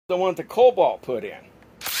the one the KOBALT put in.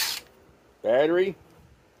 Battery,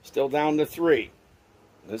 still down to 3.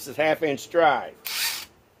 This is 1/2-inch drive.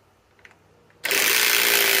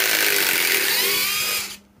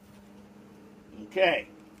 Okay.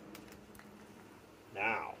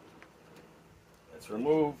 Now, let's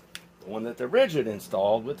remove the one that the RIDGID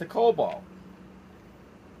installed with the KOBALT.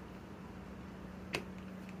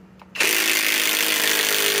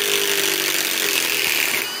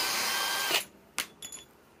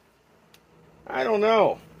 I don't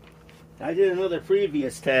know. I did another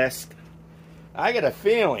previous test. I got a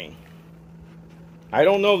feeling. I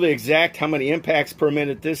don't know the exact how many impacts per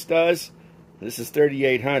minute this does. This is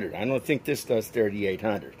 3,800. I don't think this does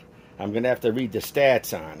 3,800. I'm going to have to read the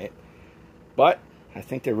stats on it. But I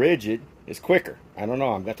think the RIDGID is quicker. I don't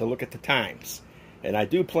know. I'm going to have to look at the times. And I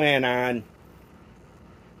do plan on,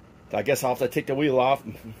 I guess I'll have to take the wheel off,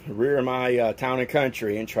 rear my Town and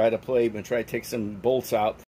Country, and try to take some bolts out